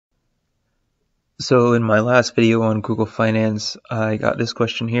So in my last video on Google Finance, I got this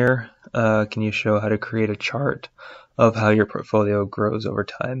question here. Can you show how to create a chart of how your portfolio grows over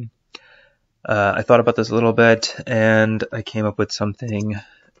time? I thought about this a little bit and I came up with something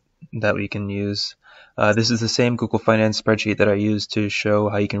that we can use. This is the same Google Finance spreadsheet that I used to show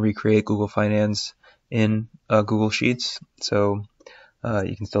how you can recreate Google Finance in Google Sheets. So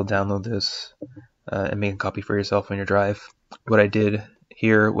you can still download this and make a copy for yourself on your drive. What I did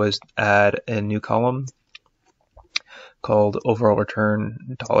here was add a new column called overall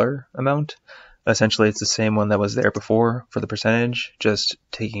return dollar amount. Essentially, it's the same one that was there before for the percentage, just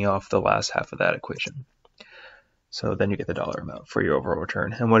taking off the last half of that equation. So then you get the dollar amount for your overall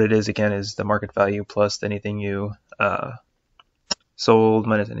return. And what it is, again, is the market value plus anything you sold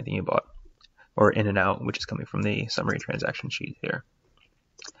minus anything you bought, or in and out, which is coming from the summary transaction sheet here.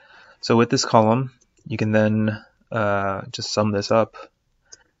 So with this column, you can then just sum this up,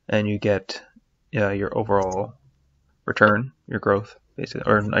 and you get your overall return, your growth, basically,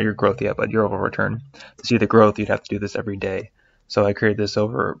 or not your growth yet, but your overall return. To see the growth, you'd have to do this every day. So I created this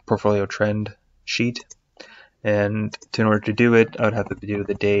over portfolio trend sheet, and in order to do it, I would have to do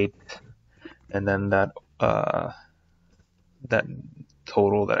the date, and then that that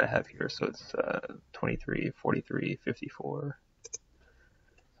total that I have here. So it's 23, 43, 54.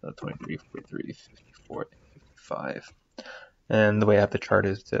 So 23, 43, 54, 55. And the way I have the chart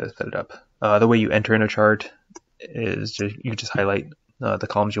is to set it up. The way you enter in a chart is you just highlight the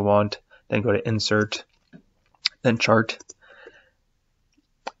columns you want, then go to Insert, then Chart.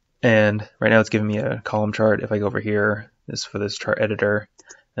 And right now it's giving me a column chart. If I go over here, this is for this chart editor,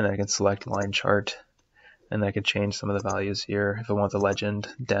 and then I can select line chart, and I can change some of the values here. If I want the legend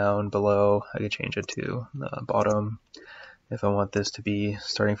down below, I could change it to the bottom. If I want this to be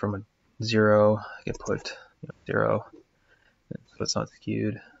starting from a 0, I can put 0, so it's not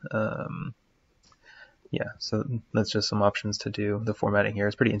skewed. Yeah, so that's just some options to do. The formatting here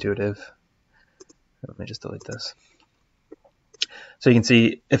is pretty intuitive. Let me just delete this. So you can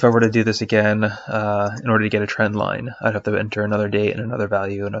see if I were to do this again, in order to get a trend line, I'd have to enter another date and another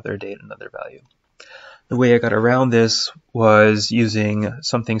value, another date, another value. The way I got around this was using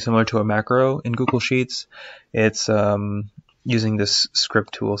something similar to a macro in Google Sheets. It's using this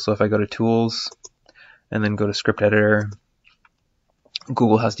script tool. So if I go to Tools and then go to Script Editor,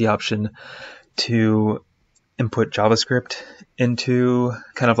 Google has the option to input JavaScript into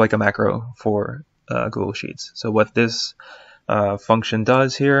kind of like a macro for Google Sheets. So what this function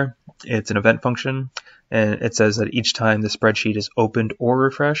does here, it's an event function, and it says that each time the spreadsheet is opened or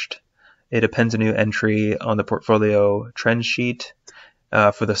refreshed, it appends a new entry on the portfolio trend sheet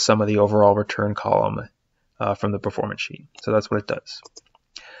for the sum of the overall return column from the performance sheet. So that's what it does.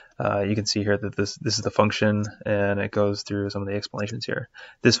 You can see here that this is the function, and it goes through some of the explanations here.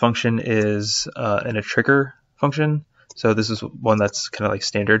 This function is in a trigger function. So this is one that's kind of like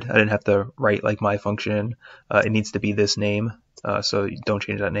standard. I didn't have to write like my function. It needs to be this name, so you don't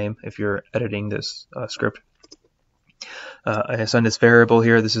change that name if you're editing this script. I assigned this variable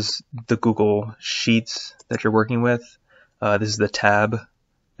here. This is the Google Sheets that you're working with. This is the tab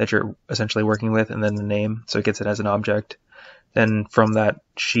that you're essentially working with, and then the name, so it gets it as an object. Then from that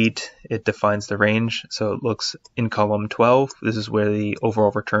sheet, it defines the range. So it looks in column 12. This is where the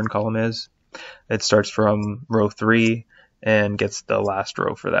overall return column is. It starts from row 3 and gets the last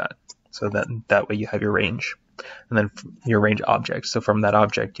row for that. So that way you have your range. And then your range object. So from that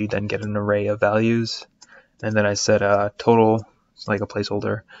object, you then get an array of values. And then I set a total, it's like a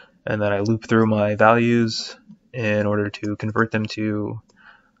placeholder. And then I loop through my values in order to convert them to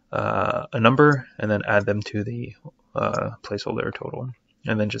a number, and then add them to the placeholder total,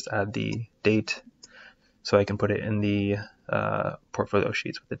 and then just add the date so I can put it in the portfolio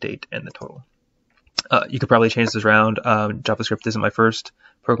sheets with the date and the total. You could probably change this around. JavaScript isn't my first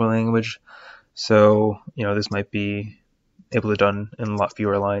programming language, so this might be able to be done in a lot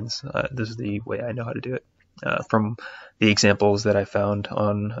fewer lines. This is the way I know how to do it from the examples that I found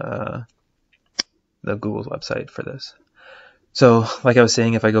on the Google's website for this. So like I was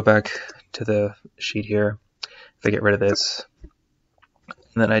saying, if I go back to the sheet here, if I get rid of this,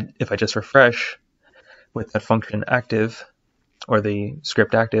 and then if I just refresh with that function active, or the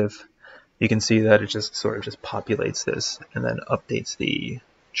script active, you can see that it just sort of just populates this and then updates the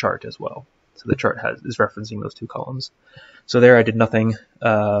chart as well. So the chart is referencing those two columns. So there I did nothing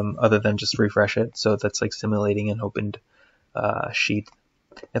other than just refresh it. So that's like simulating an opened sheet.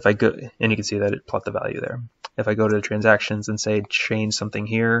 If I go, and you can see that it plot the value there. If I go to the transactions and say change something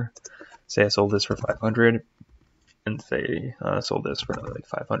here, say I sold this for 500, and say sold this for another like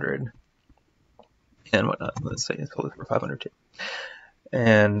 500 and whatnot. Let's say I sold it for 500 too.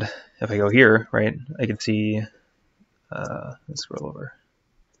 And if I go here, right, I can see, let's scroll over,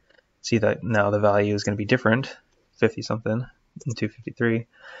 see that now the value is going to be different, 50 something and 253.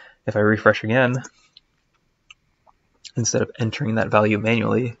 If I refresh again, instead of entering that value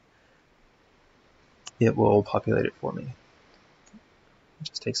manually, it will populate it for me. It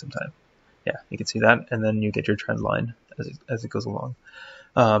just takes some time. Yeah, you can see that, and then you get your trend line as it goes along.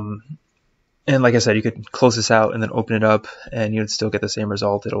 And like I said, you could close this out and then open it up, and you'd still get the same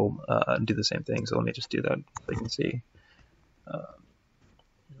result. It'll do the same thing. So let me just do that so you can see.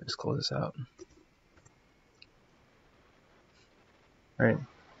 Just close this out. All right,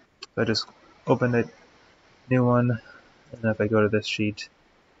 so I just opened it, new one, and if I go to this sheet,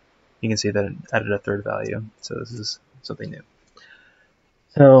 you can see that it added a third value. So this is something new.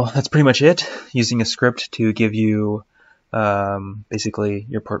 So that's pretty much it. Using a script to give you basically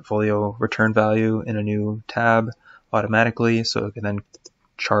your portfolio return value in a new tab automatically, so it can then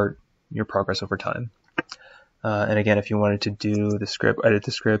chart your progress over time. And again, if you wanted to do the script, edit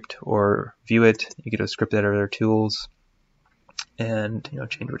the script, or view it, you go to script editor tools and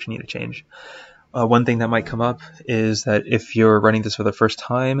change what you need to change. One thing that might come up is that if you're running this for the first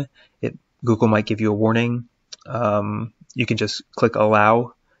time, Google might give you a warning. You can just click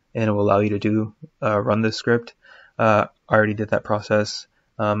allow, and it will allow you to run this script. I already did that process.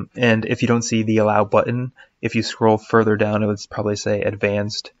 And if you don't see the allow button, if you scroll further down, it would probably say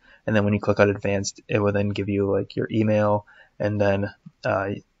advanced. And then when you click on advanced, it will then give you like your email, and then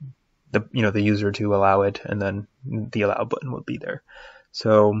the user to allow it, and then the allow button will be there.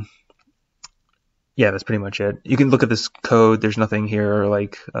 So yeah, that's pretty much it. You can look at this code. There's nothing here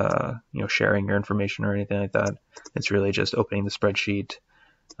like sharing your information or anything like that. It's really just opening the spreadsheet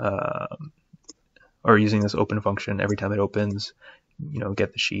or using this open function every time it opens.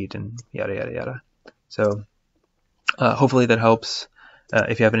 Get the sheet and yada yada yada. So hopefully that helps.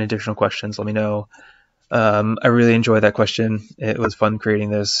 If you have any additional questions, let me know. I really enjoyed that question. It was fun creating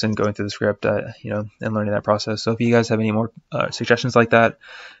this and going through the script, and learning that process. So if you guys have any more suggestions like that,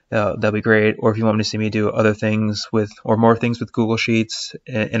 that'd be great. Or if you want me to see me do other things more things with Google Sheets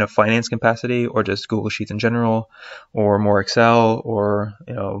in a finance capacity, or just Google Sheets in general, or more Excel, or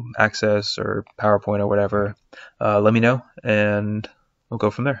Access or PowerPoint or whatever, let me know, and we'll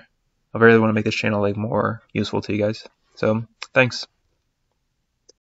go from there. I really want to make this channel more useful to you guys. So thanks.